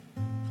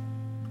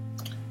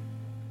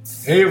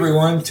Hey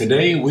everyone,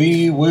 today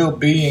we will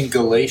be in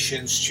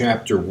Galatians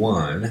chapter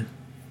 1,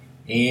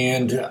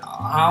 and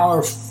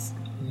our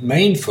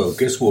main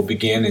focus will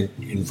begin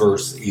in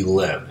verse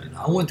 11.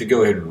 I want to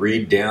go ahead and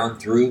read down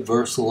through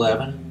verse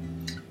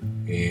 11,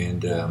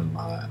 and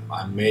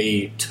I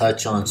may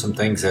touch on some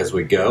things as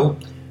we go,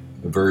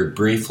 very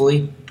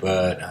briefly,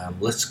 but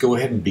let's go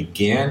ahead and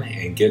begin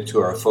and get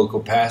to our focal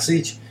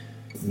passage,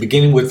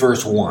 beginning with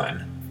verse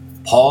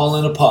 1. Paul,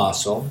 an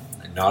apostle,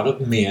 not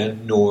of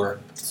men, nor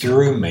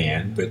through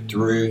man, but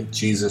through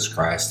Jesus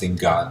Christ and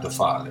God the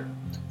Father,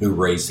 who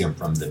raised him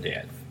from the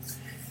dead,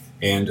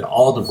 and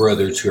all the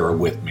brothers who are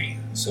with me.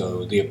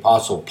 So the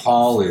Apostle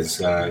Paul is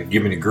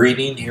giving a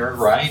greeting here,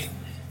 right?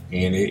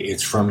 And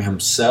it's from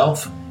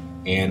himself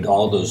and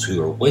all those who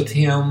are with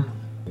him.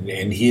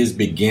 And he is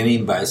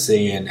beginning by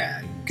saying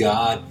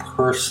God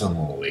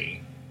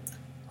personally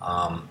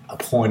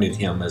appointed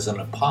him as an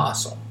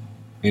apostle.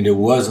 And it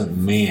wasn't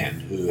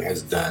man who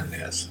has done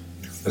this.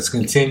 Let's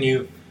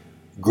continue.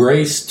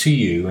 Grace to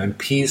you and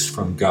peace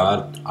from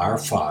God our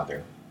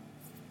Father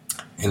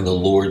and the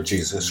Lord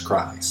Jesus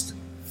Christ,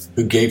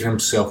 who gave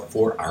himself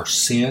for our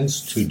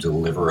sins to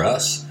deliver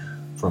us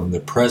from the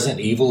present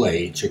evil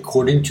age,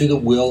 according to the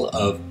will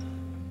of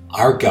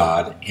our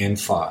God and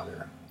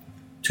Father,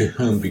 to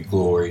whom be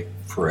glory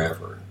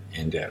forever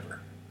and ever.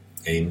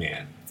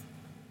 Amen.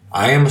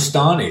 I am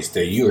astonished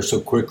that you are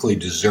so quickly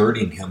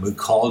deserting him who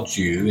called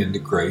you in the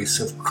grace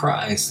of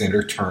Christ and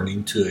are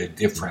turning to a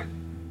different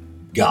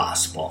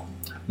gospel.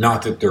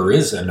 Not that there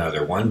is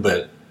another one,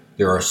 but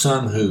there are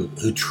some who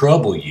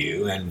trouble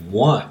you and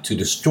want to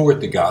distort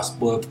the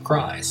gospel of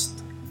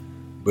Christ.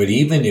 But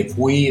even if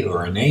we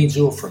or an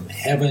angel from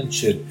heaven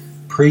should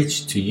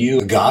preach to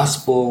you a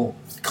gospel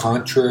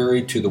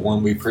contrary to the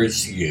one we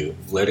preach to you,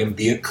 let him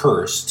be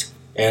accursed.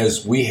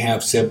 As we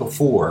have said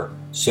before,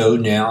 so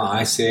now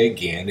I say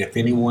again, if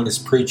anyone is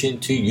preaching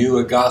to you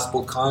a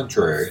gospel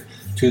contrary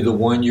to the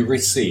one you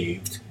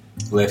received,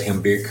 let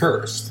him be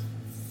accursed.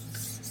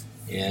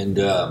 And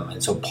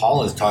so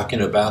Paul is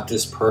talking about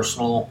this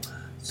personal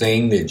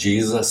thing that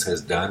Jesus has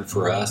done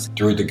for us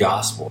through the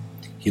gospel.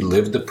 He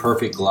lived the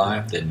perfect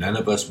life that none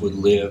of us would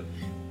live,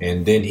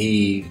 and then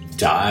he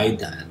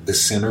died the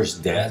sinner's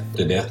death,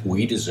 the death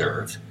we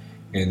deserved,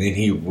 and then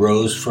he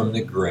rose from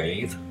the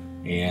grave,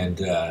 and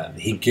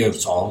he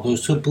gives all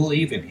those who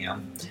believe in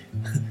him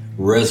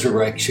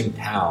resurrection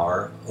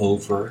power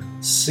over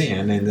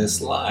sin in this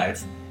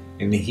life,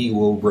 and he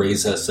will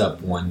raise us up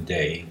one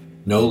day,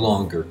 no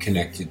longer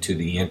connected to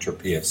the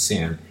entropy of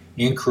sin,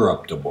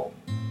 incorruptible,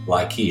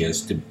 like he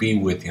is, to be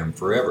with him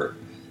forever.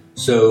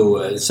 So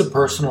it's a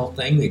personal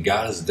thing that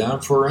God has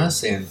done for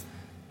us, and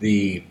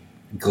the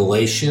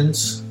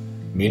Galatians,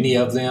 many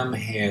of them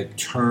had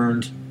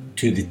turned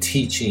to the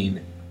teaching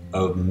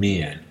of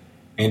men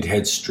and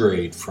had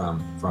strayed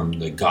from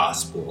the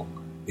gospel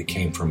that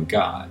came from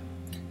God.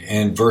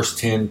 And verse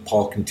 10,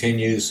 Paul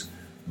continues,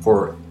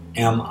 for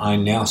am I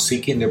now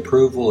seeking the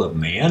approval of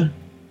man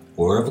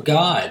or of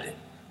God?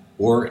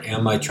 Or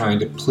am I trying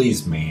to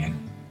please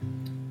man?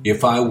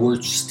 If I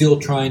were still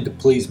trying to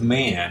please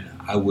man,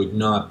 I would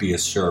not be a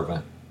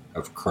servant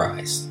of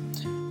Christ.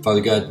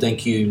 Father God,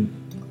 thank you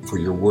for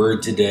your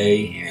word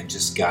today, and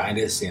just guide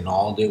us in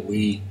all that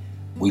we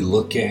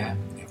look at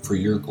for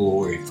your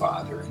glory,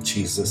 Father. In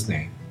Jesus'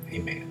 name,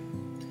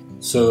 amen.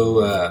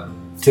 So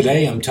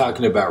today I'm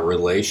talking about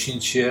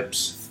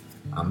relationships,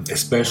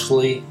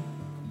 especially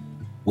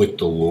with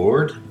the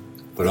Lord,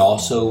 but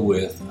also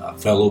with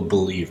fellow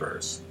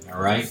believers.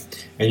 All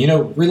right?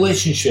 And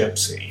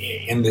relationships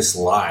in this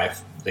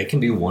life, they can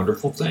be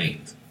wonderful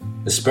things.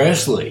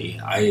 Especially,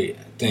 I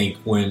think,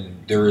 when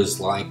there is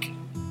like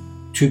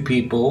two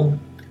people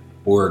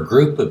or a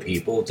group of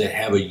people that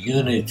have a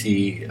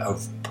unity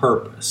of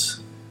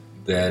purpose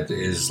that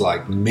is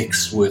like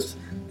mixed with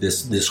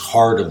this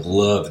heart of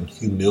love and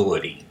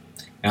humility.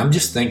 And I'm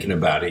just thinking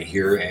about it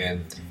here,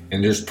 and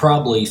there's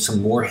probably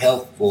some more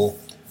helpful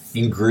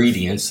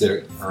ingredients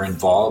that are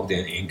involved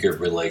in good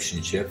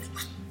relationships.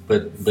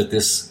 But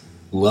this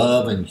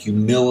love and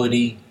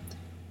humility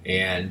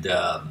and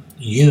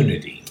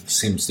unity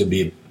seems to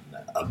be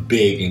a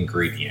big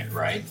ingredient,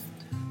 right?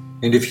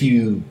 And if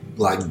you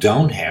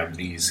don't have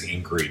these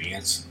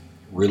ingredients,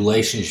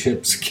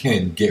 relationships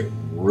can get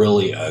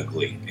really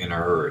ugly in a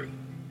hurry.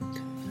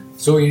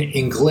 So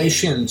in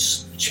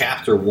Galatians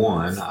chapter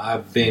 1,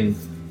 I've been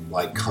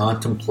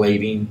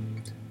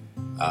contemplating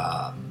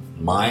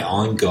my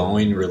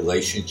ongoing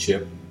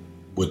relationship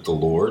with the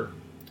Lord.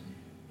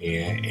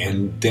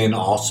 And then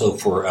also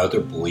for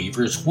other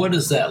believers, what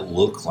does that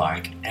look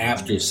like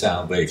after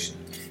salvation?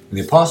 And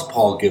the Apostle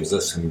Paul gives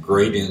us some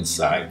great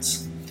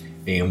insights.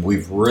 And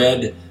we've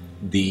read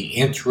the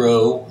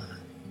intro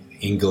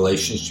in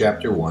Galatians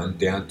chapter 1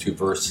 down to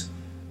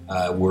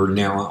we're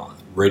now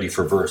ready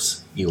for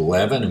verse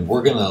 11. And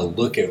we're going to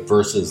look at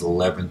verses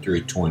 11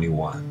 through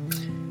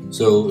 21.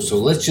 So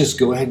let's just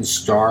go ahead and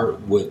start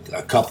with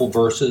a couple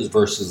verses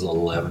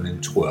 11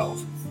 and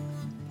 12.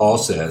 Paul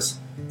says,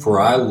 for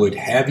I would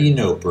have you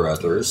know,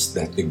 brothers,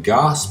 that the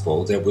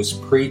gospel that was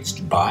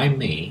preached by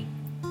me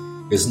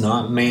is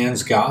not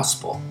man's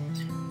gospel.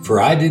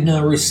 For I did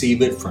not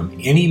receive it from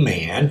any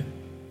man,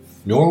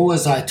 nor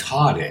was I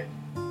taught it,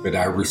 but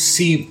I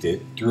received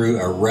it through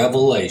a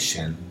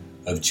revelation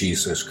of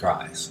Jesus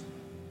Christ.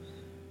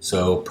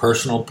 So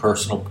personal,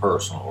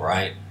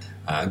 right?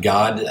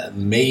 God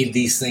made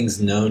these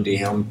things known to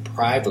him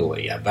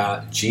privately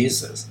about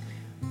Jesus.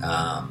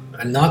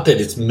 And not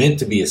that it's meant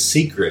to be a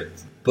secret,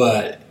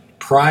 but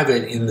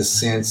private in the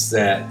sense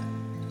that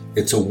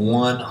it's a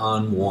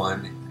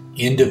one-on-one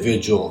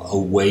individual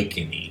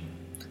awakening.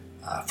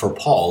 For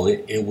Paul,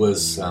 it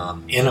was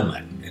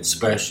intimate and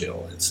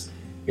special.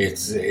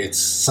 It's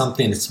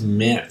something that's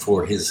meant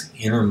for his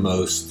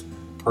innermost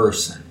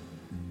person.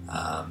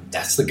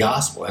 That's the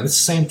gospel, and it's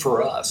the same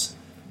for us.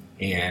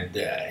 And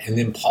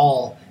then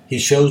Paul, he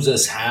shows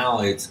us how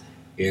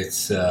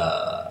it's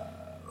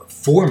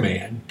for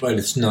man, but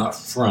it's not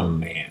from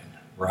man,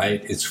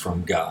 right? It's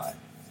from God.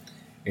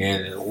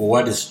 And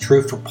what is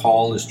true for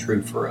Paul is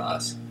true for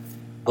us.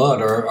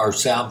 But our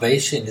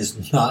salvation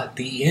is not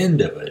the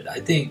end of it. I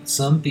think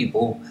some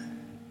people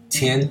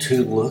tend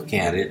to look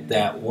at it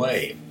that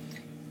way.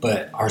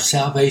 But our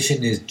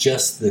salvation is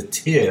just the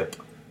tip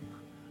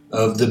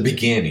of the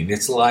beginning.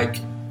 It's like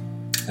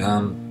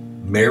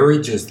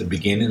marriage is the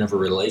beginning of a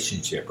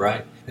relationship,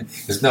 right?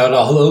 It's not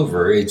all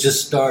over. It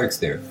just starts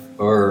there.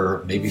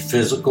 Or maybe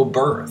physical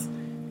birth.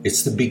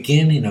 It's the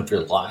beginning of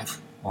your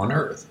life on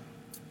earth.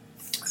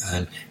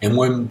 And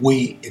when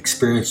we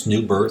experience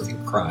new birth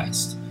in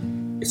Christ,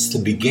 it's the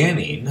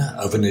beginning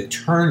of an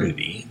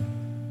eternity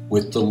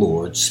with the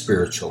Lord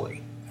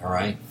spiritually. All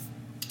right?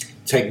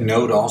 Take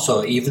note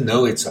also, even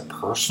though it's a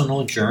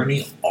personal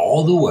journey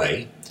all the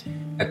way,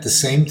 at the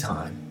same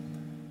time,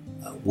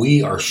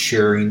 we are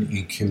sharing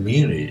in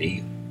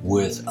community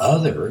with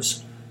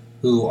others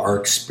who are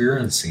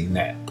experiencing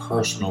that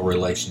personal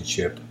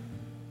relationship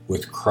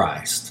with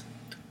Christ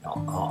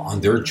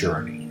on their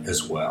journey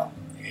as well.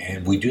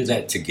 And we do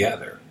that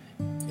together.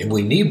 And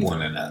we need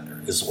one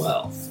another as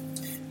well.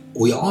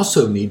 We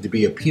also need to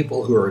be a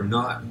people who are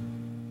not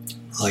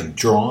like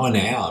drawn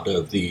out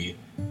of the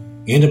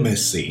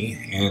intimacy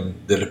and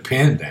the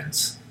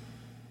dependence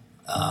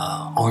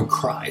on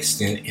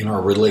Christ in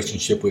our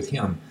relationship with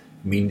Him.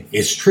 I mean,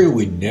 it's true,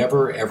 we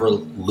never ever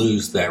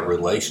lose that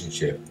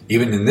relationship.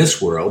 Even in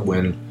this world,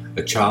 when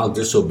a child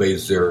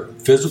disobeys their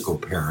physical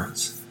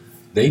parents,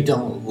 they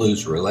don't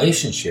lose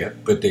relationship,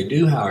 but they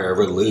do,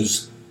 however,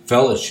 lose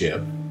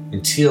fellowship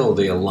until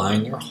they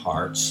align their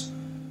hearts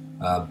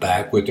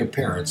back with their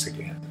parents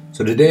again.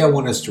 So today I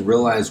want us to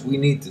realize we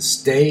need to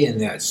stay in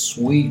that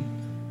sweet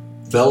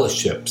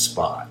fellowship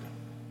spot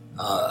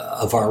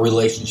of our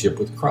relationship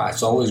with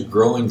Christ, always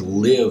growing to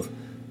live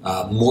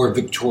more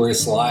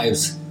victorious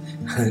lives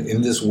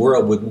in this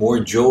world with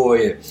more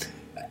joy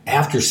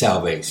after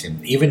salvation,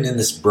 even in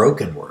this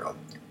broken world,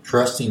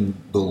 trusting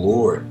the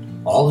Lord,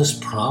 all His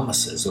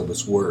promises of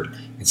His Word,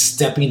 and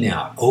stepping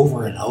out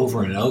over and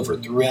over and over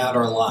throughout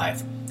our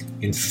life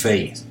in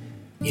faith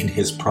in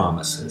His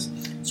promises.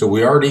 So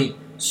we already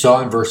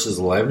saw in verses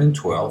 11 and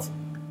 12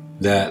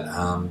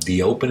 that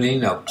the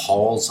opening of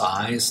Paul's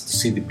eyes to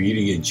see the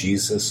beauty of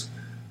Jesus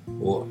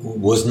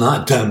was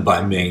not done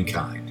by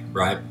mankind,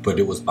 right? But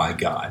it was by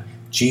God.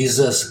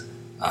 Jesus,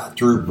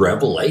 through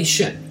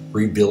revelation,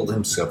 revealed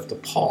Himself to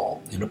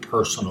Paul in a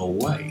personal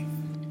way.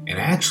 And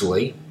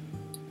actually,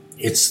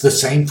 it's the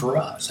same for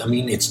us. I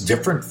mean, it's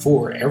different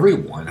for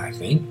everyone, I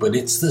think, but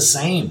it's the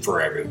same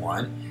for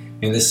everyone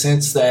in the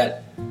sense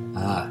that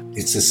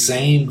it's the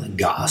same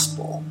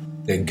gospel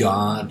that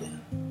God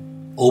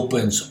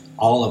opens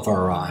all of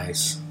our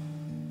eyes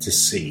to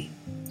see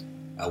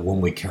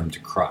when we come to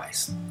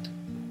Christ.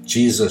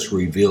 Jesus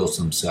reveals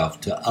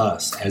Himself to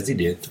us as He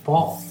did to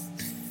Paul.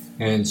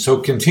 And so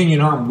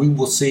continuing on, we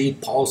will see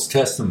Paul's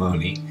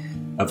testimony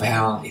of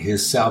how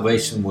his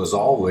salvation was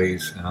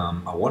always,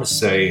 I want to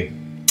say,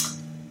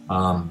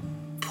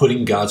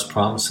 putting God's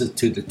promises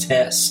to the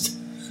test.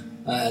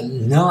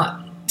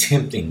 Not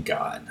tempting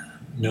God,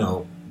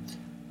 no,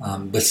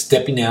 but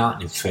stepping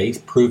out in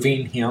faith,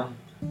 proving Him,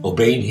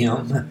 obeying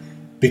Him,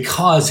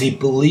 because he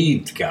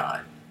believed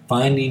God,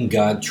 finding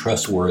God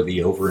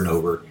trustworthy over and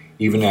over,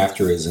 even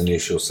after his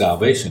initial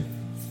salvation.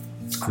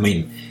 I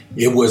mean,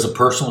 it was a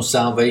personal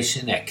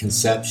salvation at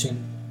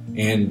conception,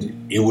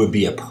 and it would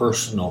be a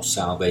personal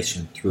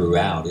salvation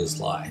throughout his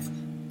life.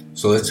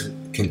 So let's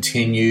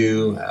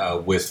continue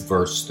with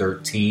verse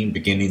 13,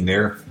 beginning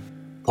there.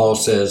 Paul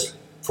says,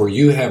 "For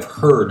you have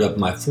heard of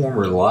my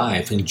former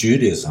life in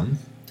Judaism,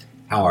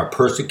 how I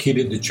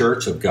persecuted the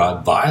church of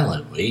God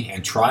violently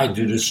and tried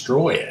to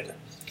destroy it.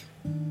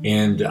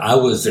 And I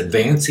was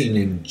advancing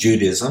in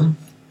Judaism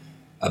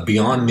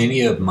beyond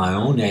many of my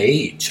own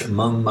age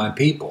among my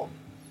people.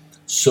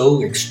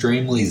 So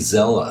extremely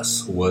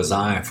zealous was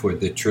I for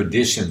the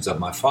traditions of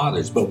my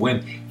fathers. But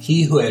when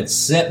He who had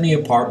set me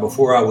apart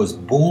before I was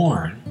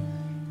born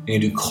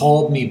and who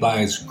called me by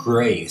His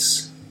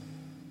grace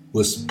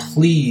was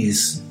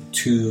pleased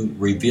to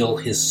reveal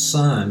His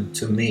Son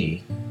to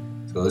me."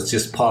 So let's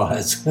just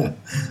pause.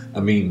 I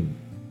mean,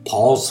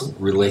 Paul's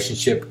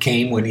relationship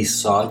came when he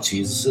saw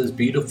Jesus as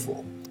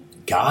beautiful.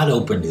 God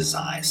opened his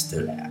eyes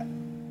to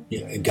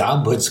that.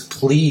 God was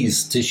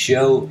pleased to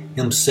show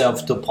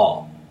himself to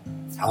Paul.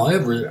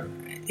 However,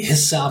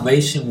 his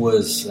salvation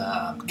was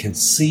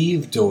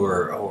conceived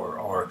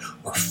or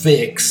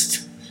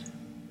fixed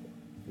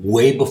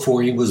way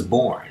before he was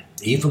born,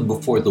 even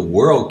before the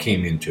world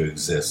came into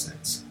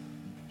existence.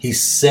 He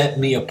set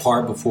me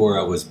apart before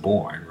I was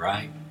born,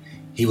 right?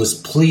 He was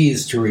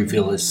pleased to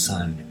reveal his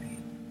Son to me.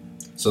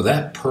 So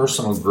that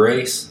personal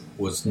grace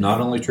was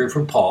not only true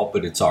for Paul,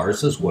 but it's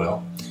ours as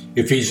well.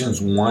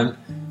 Ephesians 1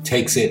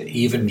 takes it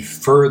even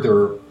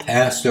further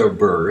past our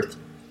birth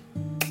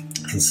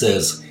and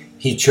says,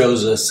 he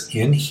chose us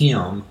in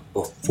him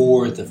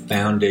before the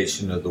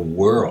foundation of the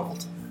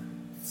world.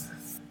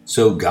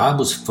 So God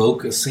was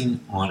focusing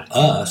on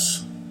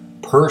us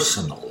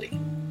personally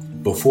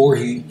before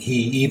he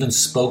even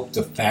spoke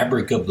the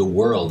fabric of the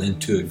world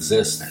into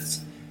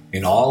existence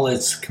in all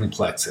its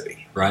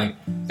complexity, right?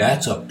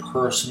 That's a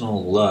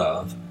personal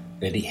love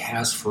that he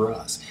has for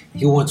us.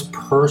 He wants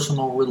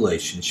personal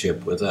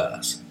relationship with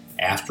us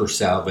after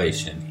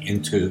salvation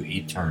into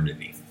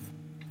eternity.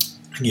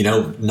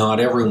 Not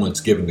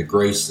everyone's given the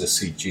grace to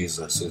see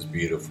Jesus as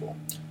beautiful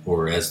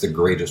or as the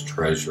greatest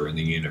treasure in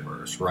the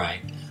universe,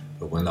 right?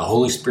 But when the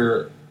Holy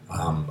Spirit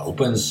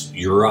opens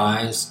your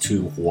eyes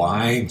to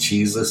why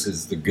Jesus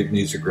is the good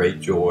news of great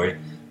joy,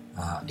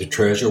 the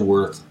treasure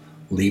worth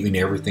leaving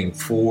everything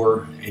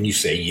for, and you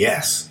say,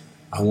 yes,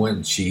 I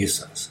want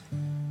Jesus,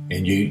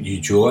 and you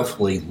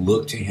joyfully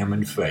look to him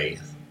in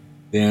faith,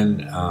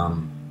 then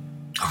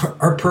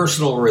our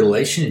personal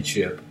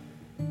relationship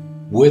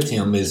with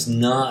him is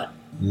not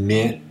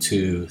meant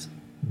to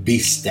be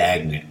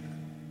stagnant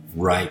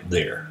right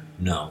there.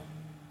 No.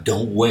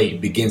 Don't wait.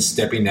 Begin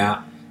stepping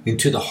out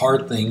into the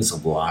hard things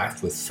of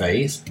life with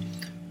faith,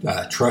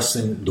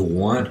 trusting the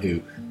one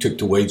who took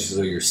the wages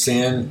of your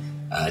sin,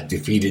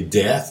 defeated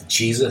death,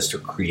 Jesus, the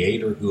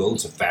creator who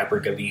holds the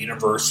fabric of the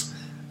universe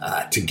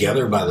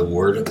together by the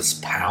word of his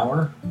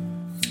power.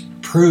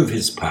 Prove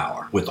his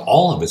power with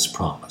all of his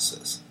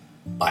promises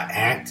by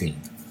acting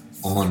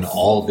on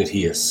all that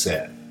he has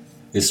said.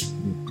 This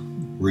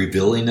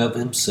revealing of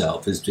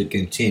himself is to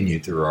continue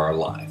through our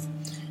life.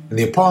 And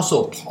the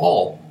Apostle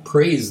Paul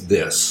praised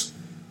this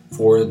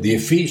for the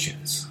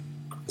Ephesians.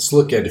 Let's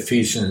look at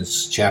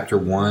Ephesians chapter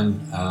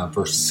 1,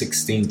 verse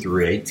 16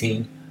 through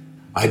 18.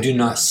 I do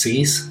not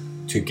cease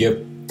to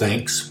give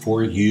thanks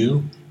for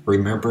you,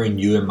 remembering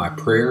you in my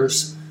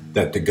prayers,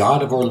 that the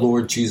God of our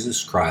Lord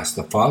Jesus Christ,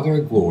 the Father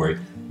of glory,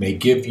 may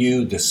give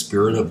you the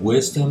spirit of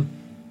wisdom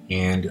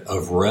and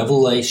of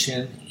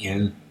revelation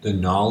in the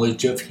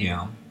knowledge of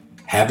him,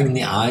 having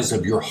the eyes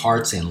of your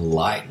hearts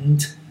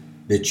enlightened,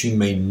 that you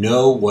may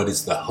know what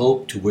is the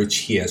hope to which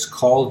he has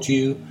called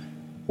you,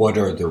 what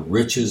are the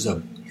riches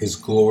of his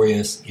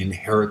glorious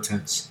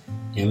inheritance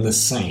in the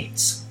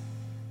saints.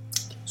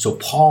 So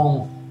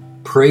Paul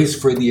prays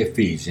for the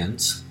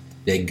Ephesians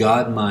that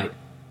God might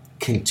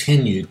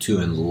continue to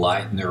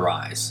enlighten their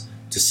eyes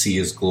to see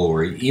his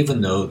glory,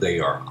 even though they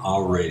are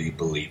already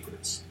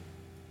believers.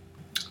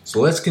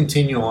 So let's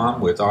continue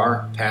on with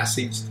our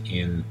passage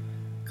in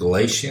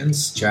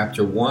Galatians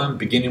chapter 1,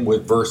 beginning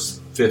with verse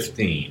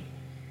 15.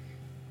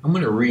 I'm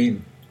going to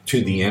read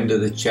to the end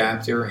of the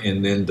chapter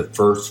and then the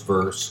first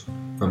verse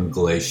from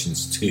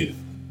Galatians 2.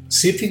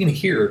 See if you can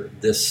hear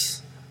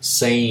this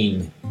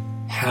saying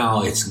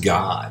how it's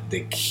God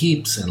that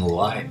keeps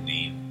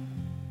enlightening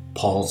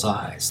Paul's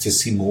eyes to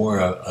see more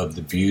of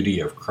the beauty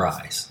of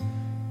Christ.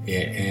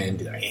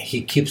 And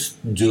he keeps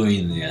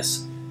doing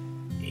this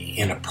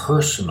in a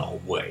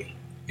personal way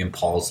in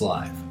Paul's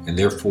life, and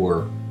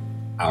therefore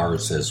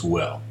ours as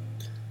well.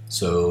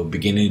 So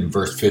beginning in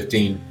verse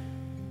 15,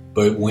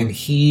 but when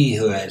he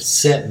who had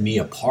set me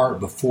apart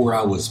before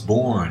I was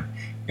born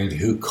and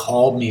who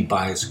called me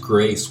by his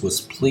grace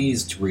was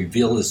pleased to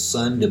reveal his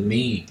Son to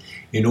me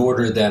in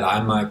order that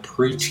I might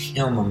preach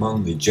him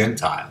among the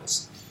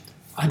Gentiles,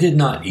 I did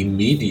not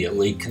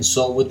immediately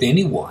consult with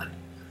anyone,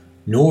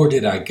 nor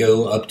did I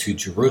go up to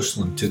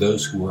Jerusalem to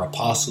those who were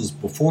apostles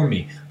before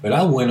me, but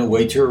I went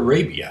away to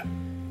Arabia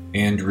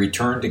and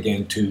returned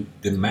again to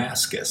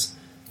Damascus.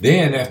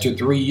 Then, after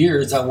 3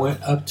 years, I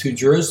went up to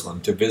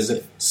Jerusalem to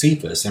visit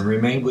Cephas and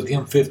remained with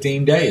him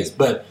 15 days.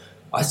 But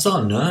I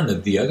saw none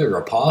of the other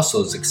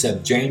apostles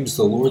except James,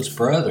 the Lord's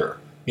brother.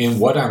 In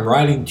what I'm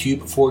writing to you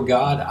before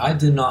God, I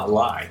do not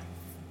lie.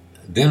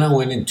 Then I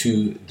went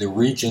into the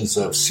regions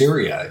of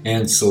Syria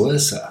and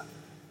Cilicia.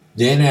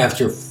 Then,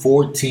 after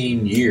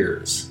 14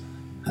 years,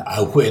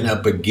 I went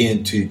up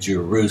again to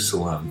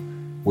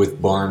Jerusalem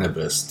with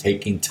Barnabas,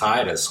 taking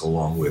Titus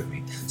along with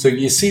me. So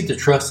you see the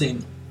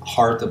trusting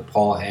heart that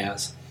Paul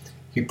has.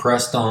 He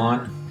pressed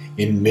on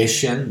in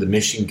mission, the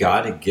mission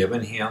God had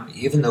given him,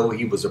 even though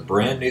he was a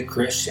brand new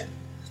Christian.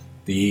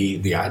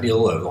 The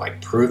ideal of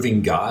like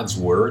proving God's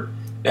word,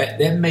 that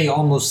may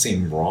almost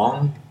seem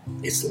wrong.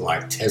 It's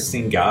like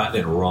testing God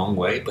in a wrong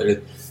way,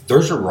 but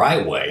there's a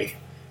right way.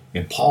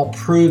 And Paul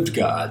proved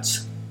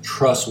God's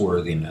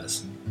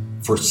trustworthiness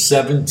for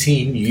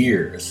 17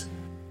 years,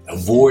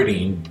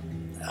 avoiding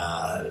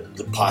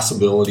the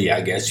possibility,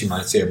 I guess you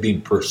might say, of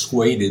being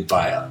persuaded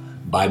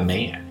by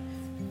man.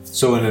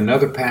 So in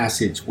another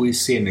passage, we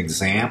see an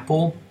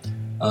example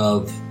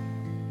of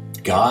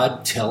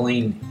God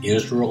telling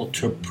Israel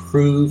to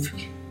prove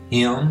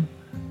him,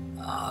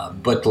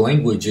 but the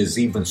language is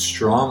even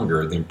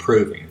stronger than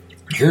proving.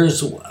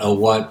 Here's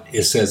what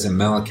it says in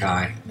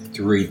Malachi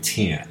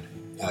 3:10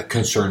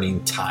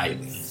 concerning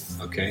tithing.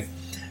 Okay,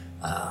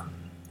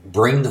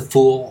 bring the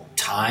full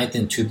tithe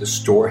into the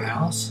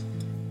storehouse,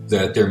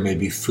 that there may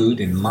be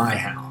food in my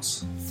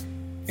house,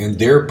 and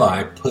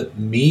thereby put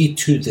me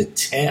to the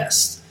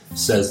test,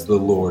 says the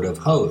Lord of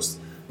hosts,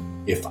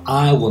 if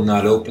I will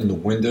not open the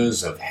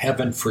windows of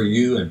heaven for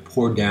you and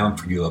pour down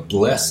for you a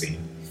blessing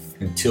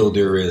until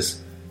there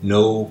is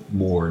no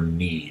more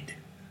need.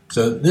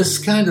 So this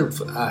kind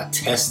of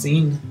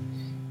testing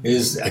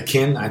is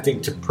akin, I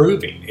think, to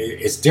proving.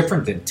 It's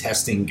different than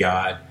testing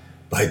God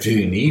by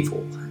doing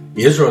evil.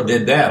 Israel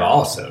did that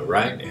also,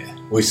 right?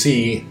 We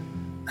see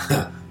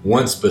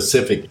one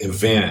specific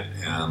event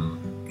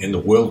in the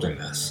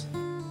wilderness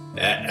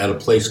at a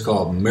place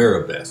called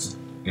Meribah.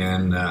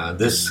 And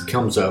this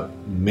comes up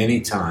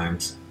many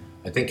times,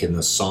 I think, in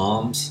the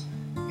Psalms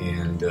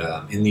and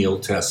in the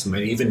Old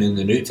Testament, even in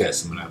the New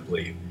Testament, I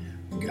believe,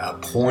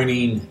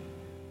 pointing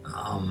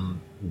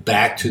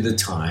back to the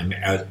time.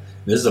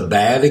 This is a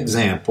bad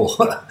example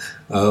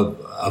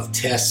of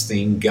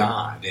testing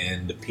God.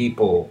 And the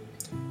people,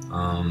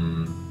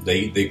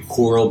 they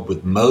quarreled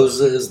with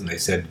Moses, and they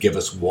said, give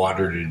us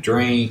water to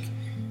drink.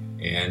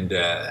 And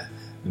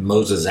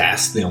Moses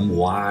asked them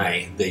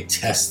why they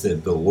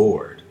tested the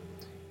Lord.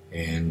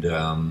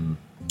 And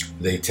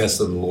they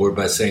tested the Lord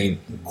by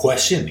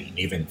questioning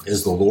even,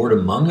 is the Lord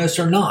among us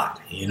or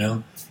not?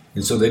 And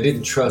so they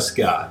didn't trust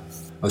God.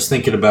 I was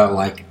thinking about,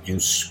 like, in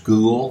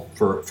school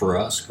for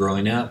us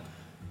growing up,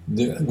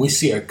 we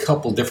see a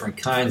couple different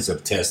kinds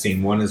of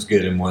testing. One is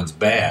good and one's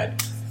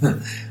bad.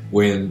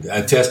 When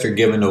a tests are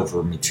given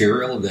over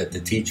material that the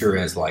teacher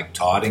has, like,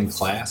 taught in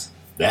class,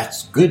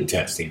 that's good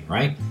testing,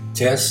 right?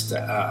 Tests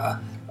are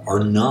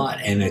not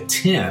an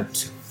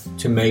attempt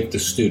to make the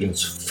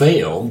students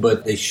fail,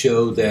 but they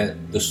show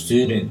that the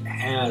student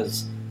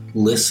has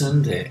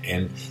listened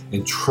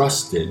and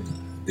trusted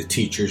the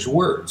teacher's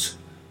words.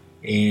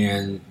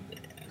 And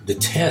the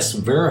test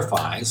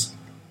verifies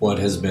what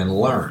has been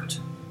learned.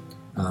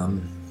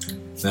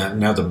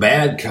 Now, the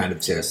bad kind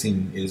of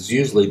testing is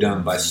usually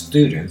done by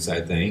students,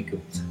 I think,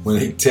 when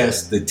they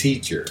test the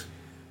teacher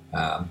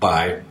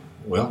by,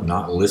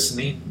 not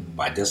listening,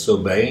 by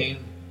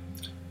disobeying,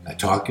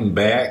 talking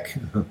back,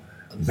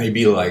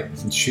 maybe like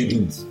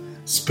shooting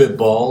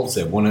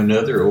spitballs at one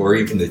another, or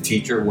even the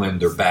teacher when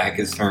their back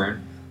is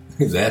turned.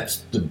 That's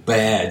the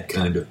bad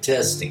kind of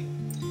testing,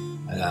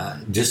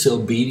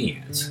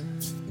 disobedience.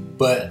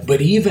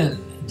 But even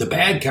the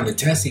bad kind of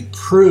testing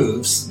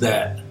proves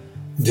that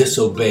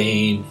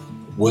disobeying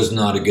was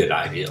not a good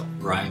idea,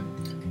 right?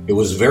 It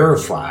was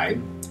verified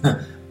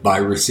by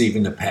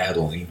receiving the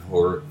paddling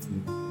or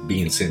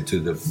being sent to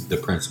the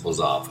principal's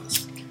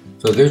office.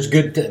 So there's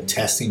good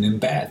testing and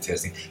bad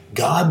testing.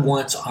 God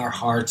wants our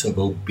hearts of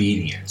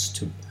obedience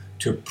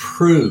to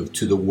prove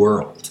to the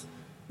world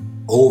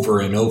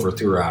over and over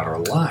throughout our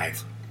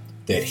life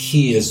that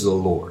He is the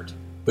Lord.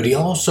 But He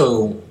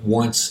also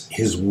wants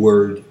His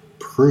word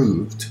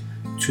proved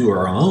to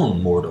our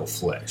own mortal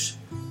flesh,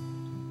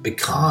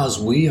 because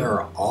we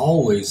are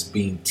always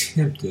being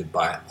tempted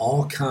by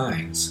all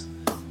kinds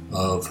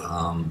of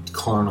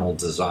carnal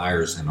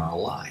desires in our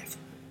life.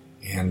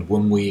 And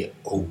when we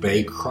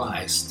obey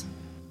Christ,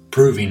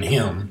 proving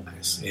Him,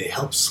 it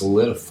helps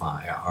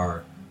solidify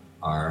our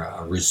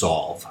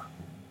resolve.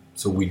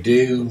 So we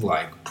do,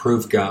 like,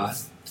 prove God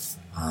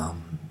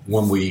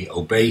when we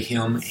obey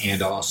Him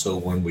and also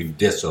when we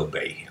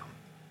disobey Him.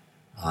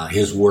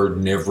 His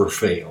word never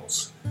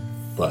fails,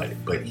 but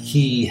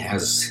He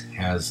has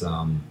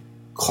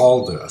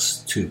called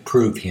us to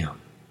prove Him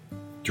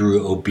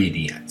through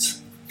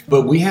obedience.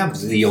 But we have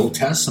the Old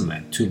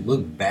Testament to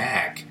look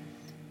back,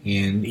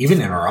 and even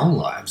in our own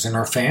lives, in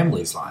our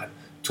family's life,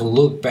 to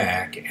look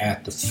back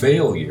at the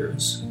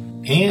failures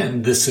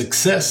and the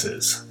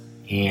successes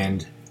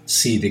and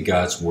see that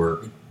God's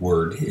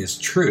word is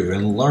true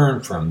and learn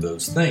from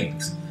those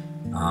things.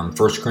 1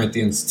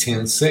 Corinthians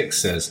 10:6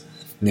 says,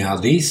 now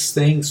these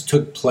things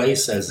took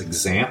place as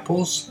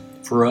examples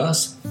for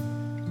us,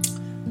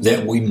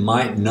 that we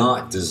might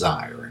not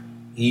desire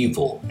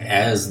evil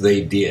as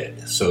they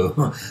did.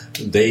 So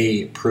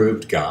they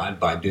proved God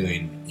by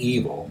doing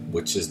evil,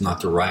 which is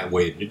not the right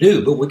way to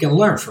do, but we can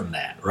learn from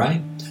that,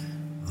 right?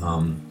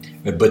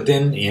 But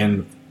then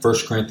in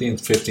 1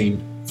 Corinthians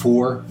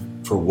 15:4,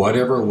 for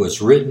whatever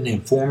was written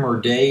in former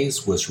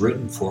days was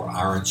written for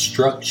our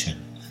instruction,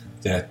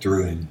 that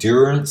through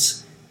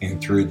endurance and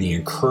through the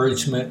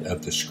encouragement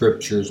of the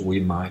Scriptures we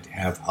might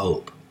have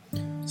hope.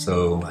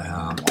 So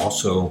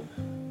also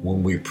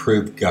when we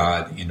prove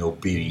God in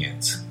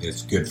obedience,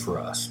 it's good for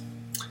us.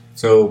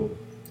 So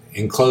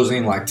in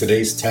closing, like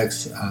today's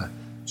text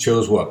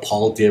shows what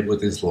Paul did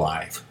with his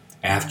life.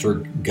 After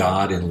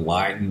God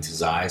enlightened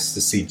his eyes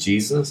to see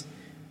Jesus,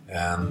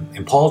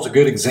 And Paul's a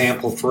good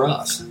example for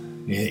us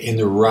in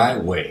the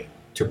right way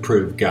to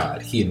prove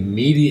God. He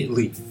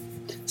immediately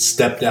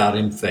stepped out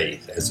in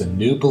faith as a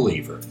new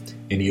believer,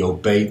 and he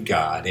obeyed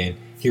God, and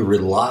he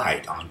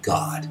relied on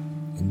God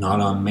and not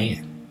on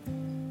man.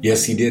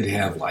 Yes, he did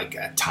have like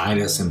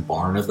Titus and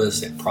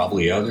Barnabas and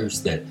probably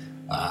others that,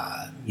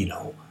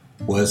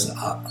 was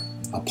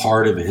a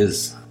part of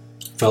his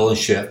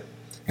fellowship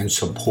and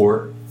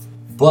support,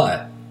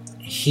 but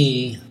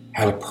he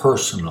had a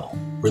personal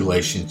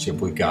relationship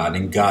with God,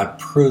 and God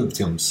proved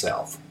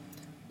himself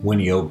when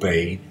he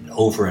obeyed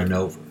over and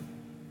over.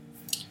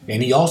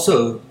 And he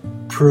also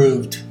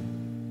proved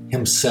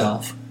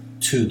himself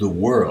to the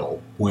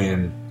world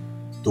when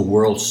the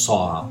world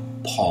saw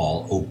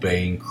Paul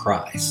obeying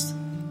Christ.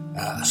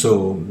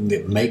 So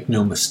make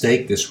no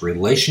mistake, this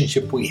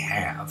relationship we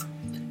have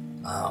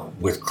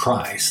with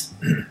Christ,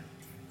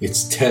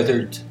 it's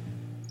tethered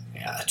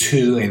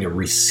to and it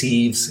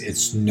receives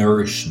its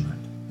nourishment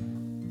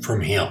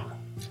from him.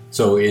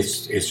 So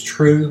it's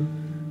true.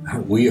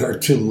 We are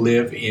to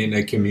live in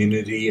a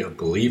community of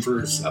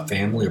believers, a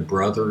family of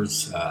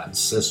brothers and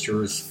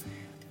sisters,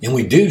 and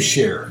we do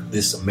share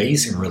this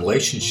amazing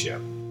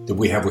relationship that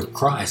we have with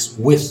Christ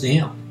with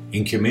them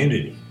in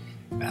community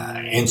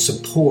and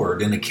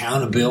support and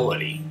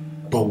accountability.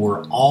 But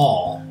we're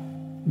all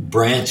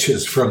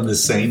branches from the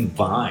same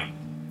vine.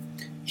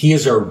 He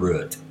is our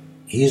root.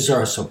 He is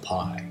our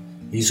supply.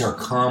 He's our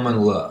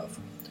common love.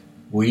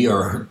 We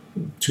are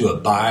to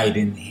abide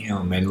in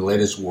him and let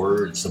his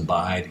words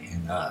abide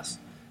in us.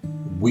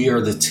 We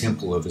are the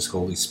temple of his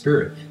Holy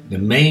Spirit. The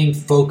main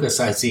focus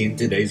I see in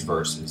today's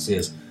verses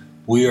is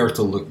we are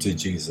to look to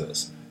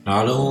Jesus,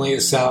 not only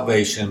at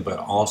salvation, but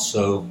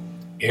also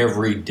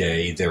every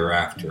day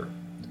thereafter.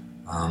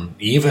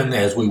 Even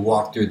as we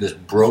walk through this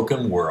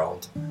broken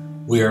world,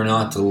 we are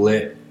not to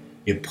let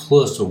it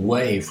pull us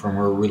away from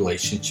our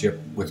relationship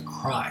with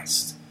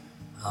Christ.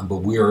 But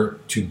we are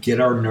to get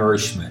our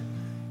nourishment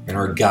and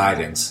our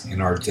guidance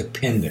and our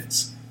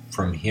dependence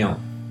from him.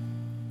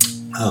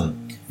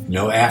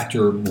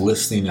 After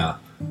listing a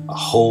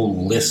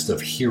whole list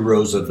of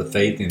heroes of the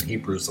faith in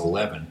Hebrews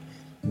 11,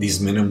 these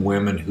men and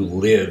women who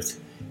lived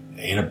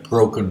in a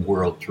broken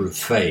world through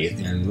faith,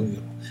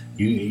 and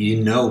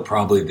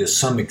probably that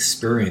some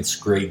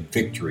experienced great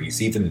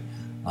victories, even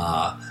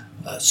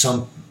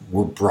some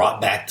were brought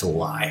back to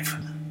life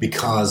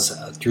because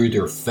through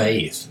their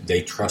faith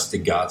they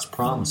trusted God's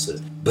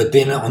promises. But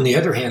then on the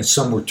other hand,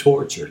 some were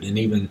tortured and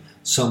even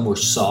some were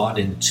sawed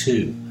in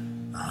two.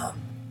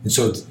 And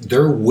so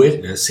their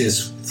witness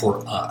is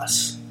for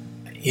us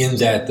in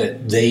that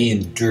they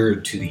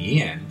endured to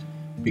the end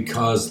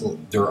because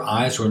their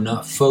eyes were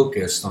not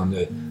focused on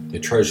the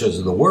treasures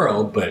of the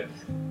world, but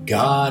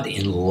God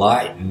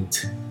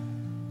enlightened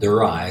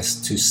their eyes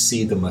to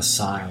see the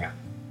Messiah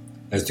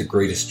as the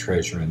greatest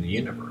treasure in the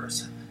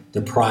universe,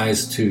 the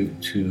prize to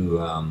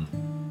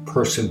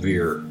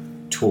persevere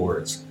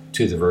towards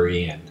to the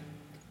very end,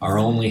 our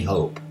only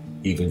hope,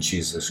 even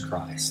Jesus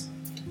Christ.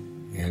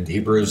 And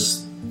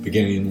Hebrews,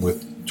 beginning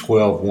with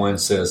 12:1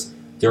 says,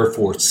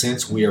 "Therefore,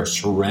 since we are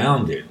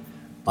surrounded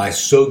by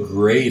so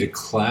great a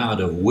cloud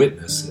of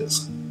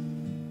witnesses,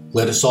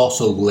 let us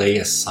also lay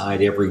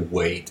aside every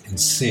weight and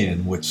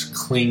sin which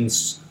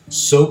clings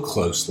so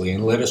closely,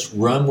 and let us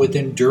run with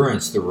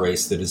endurance the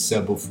race that is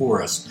set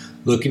before us,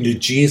 looking to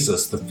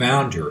Jesus, the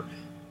founder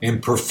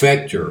and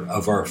perfecter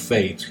of our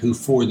faith, who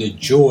for the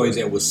joy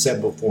that was set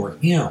before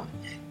him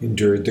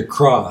endured the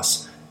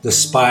cross,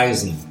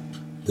 despising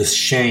the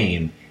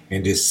shame,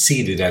 and is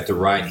seated at the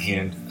right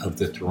hand of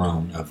the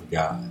throne of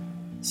God."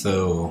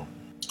 So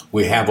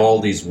we have all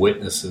these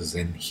witnesses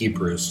in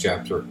Hebrews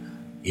chapter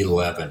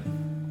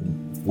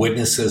 11,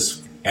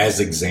 witnesses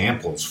as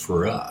examples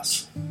for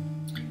us.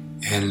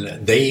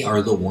 And they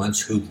are the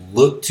ones who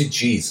look to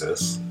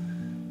Jesus,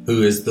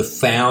 who is the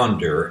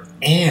founder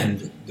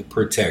and the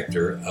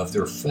protector of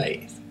their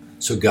faith.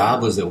 So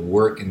God was at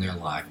work in their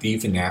life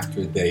even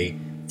after they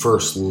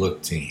first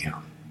looked to him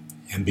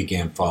and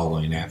began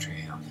following after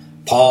him.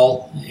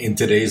 Paul, in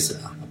today's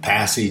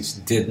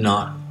passage, did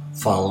not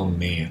follow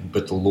man,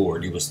 but the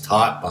Lord. He was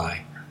taught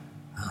by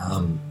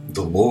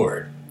the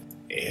Lord,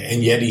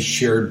 and yet he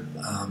shared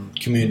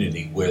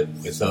community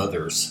with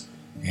others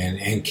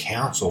and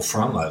counsel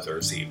from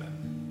others even.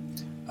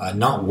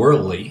 Not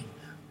worldly,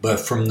 but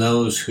from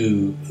those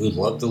who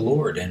loved the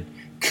Lord and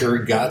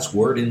carried God's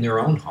word in their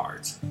own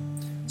hearts.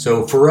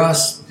 So for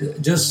us,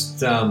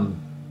 just,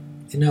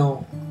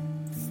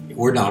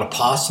 we're not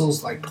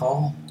apostles like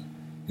Paul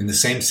in the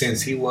same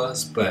sense he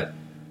was, but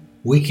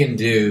we can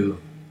do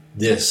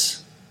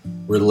this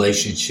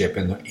relationship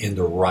in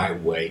the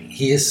right way.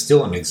 He is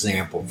still an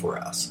example for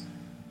us.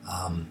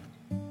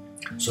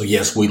 So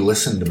yes, we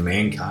listen to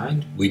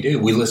mankind. We do.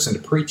 We listen to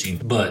preaching,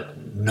 but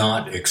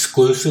not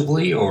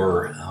exclusively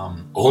or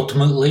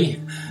ultimately,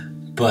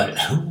 but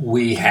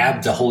we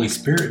have the Holy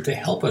Spirit to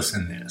help us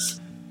in this.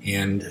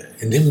 And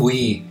then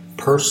we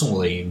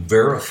personally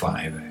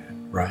verify that,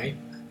 right?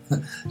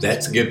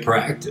 That's good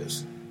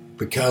practice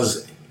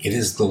because it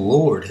is the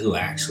Lord who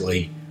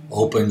actually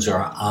opens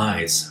our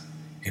eyes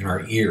and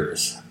our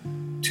ears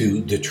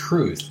to the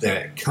truth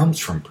that comes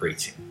from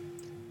preaching?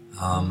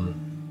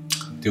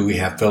 Do we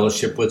have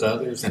fellowship with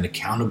others and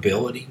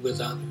accountability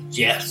with others?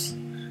 Yes.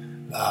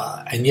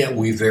 And yet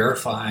we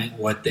verify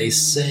what they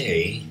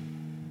say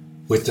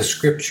with the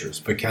scriptures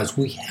because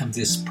we have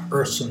this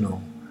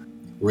personal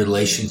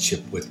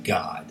relationship with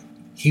God.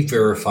 He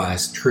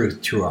verifies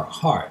truth to our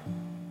heart.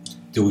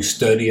 Do we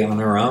study on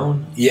our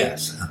own?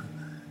 Yes.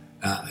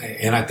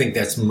 And I think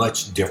that's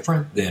much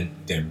different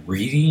than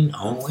reading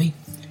only.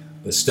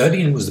 But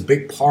studying was a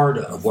big part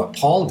of what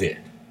Paul did,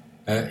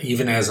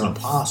 even as an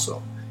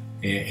apostle.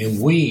 And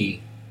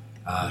we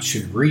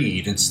should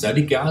read and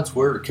study God's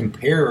Word,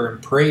 compare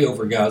and pray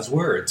over God's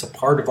Word. It's a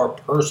part of our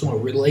personal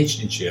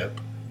relationship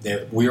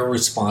that we are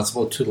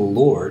responsible to the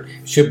Lord.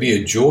 It should be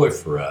a joy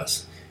for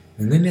us.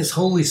 And then His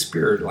Holy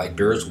Spirit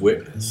bears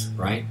witness,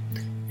 right?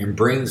 And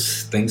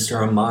brings things to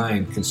our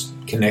mind,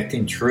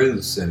 connecting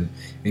truths and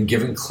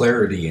giving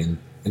clarity and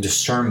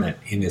discernment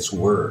in His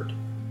Word.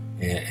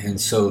 And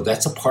so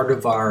that's a part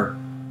of our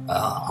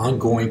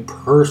ongoing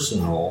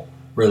personal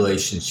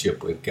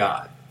relationship with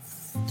God.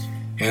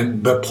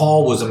 But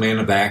Paul was a man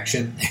of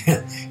action.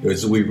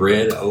 As we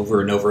read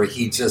over and over,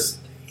 he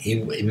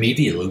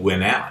immediately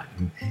went out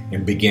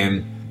and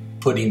began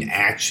putting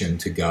action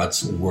to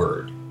God's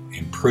Word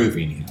and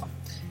proving Him.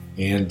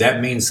 And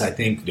that means, I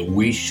think, that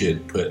we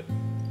should put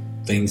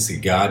things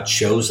that God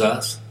shows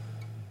us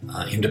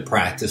into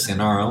practice in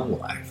our own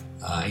life,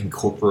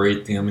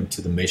 incorporate them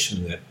into the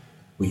mission that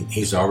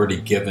He's already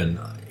given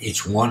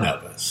each one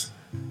of us.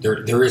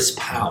 There is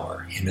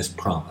power in His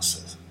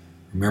promises.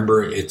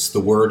 Remember, it's the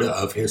word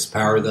of His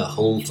power that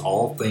holds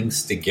all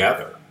things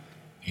together.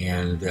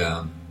 And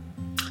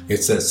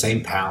it's that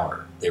same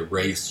power that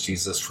raised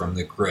Jesus from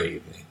the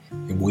grave.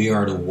 And we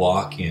are to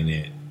walk in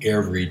it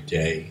every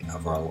day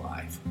of our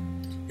life.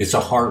 It's a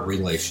heart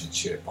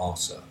relationship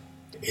also.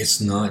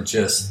 It's not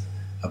just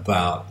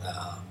about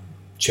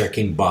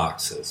checking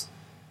boxes.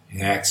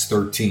 In Acts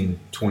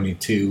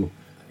 13:22,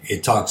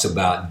 it talks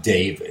about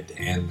David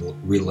and the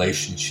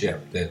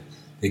relationship that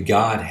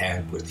God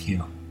had with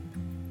him.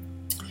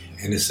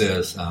 And it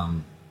says,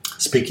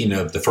 speaking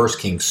of the first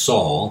king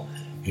Saul,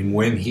 and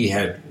when he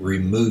had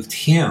removed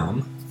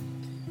him,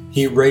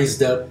 he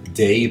raised up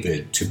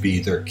David to be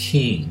their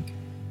king,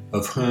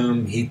 of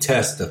whom he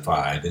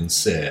testified and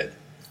said,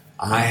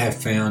 I have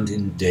found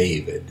in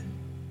David,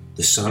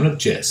 the son of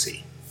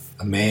Jesse,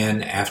 a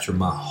man after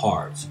my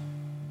heart,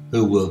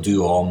 who will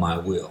do all my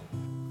will.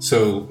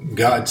 So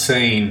God's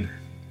saying,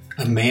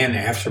 a man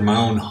after my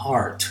own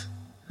heart.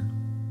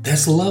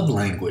 That's love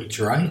language,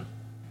 right?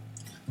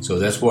 So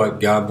that's what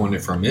God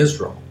wanted from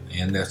Israel,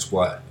 and that's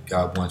what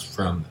God wants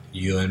from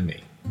you and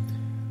me.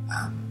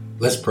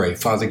 Let's pray.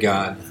 Father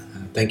God,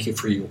 thank you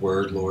for your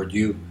word, Lord.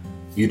 You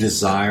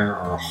desire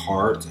our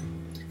heart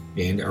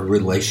and a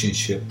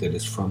relationship that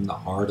is from the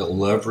heart, a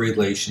love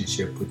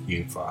relationship with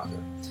you, Father.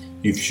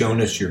 You've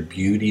shown us your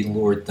beauty,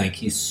 Lord.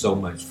 Thank you so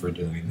much for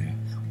doing that.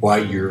 Why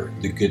you're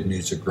the good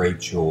news of great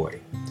joy.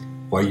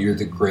 Why you're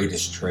the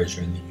greatest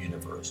treasure in the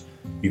universe.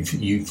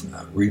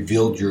 You've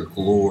revealed your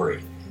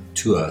glory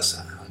to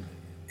us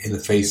in the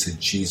face of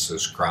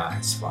Jesus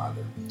Christ,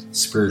 Father,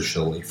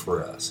 spiritually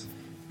for us.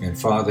 And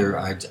Father,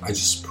 I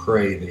just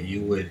pray that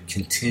you would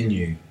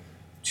continue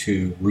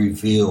to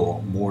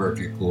reveal more of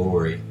your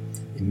glory,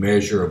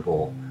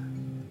 immeasurable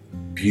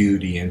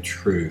beauty and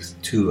truth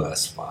to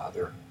us,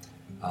 Father,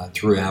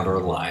 throughout our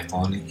life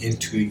on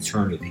into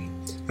eternity.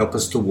 Help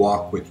us to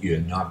walk with you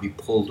and not be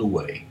pulled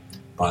away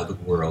by the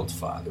world,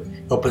 Father.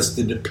 Help us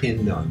to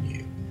depend on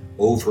you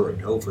over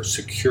and over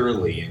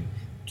securely, and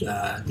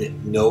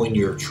knowing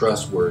you're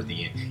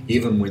trustworthy,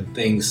 even when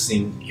things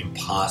seem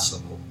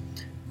impossible.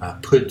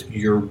 Put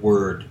your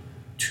word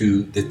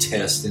to the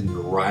test in the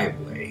right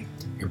way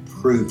and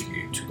prove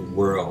you to the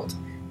world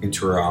and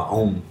to our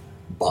own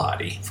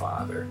body,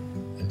 Father,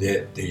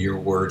 that your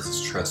word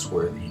is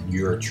trustworthy and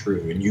you are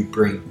true and you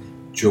bring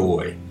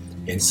joy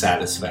and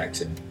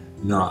satisfaction,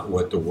 not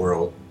what the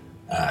world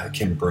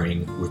can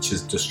bring, which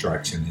is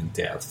destruction and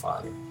death,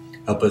 Father.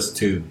 Help us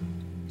to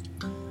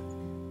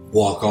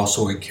walk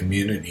also in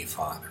community,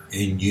 Father,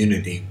 in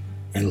unity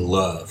and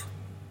love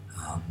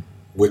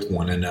with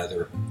one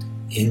another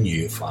in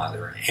you,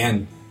 Father,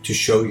 and to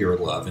show your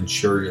love and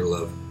show your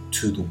love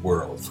to the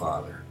world,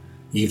 Father,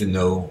 even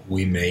though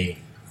we may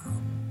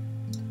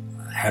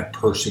have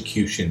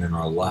persecution in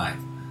our life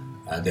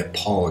that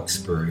Paul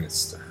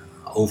experienced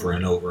over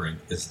and over in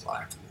his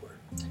life, Lord.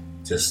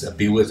 Just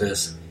be with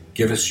us,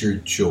 give us your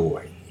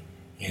joy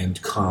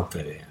and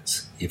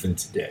confidence even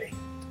today,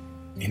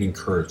 and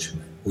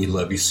encouragement. We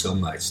love you so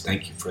much.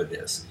 Thank you for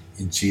this.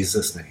 In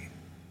Jesus' name,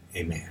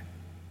 amen.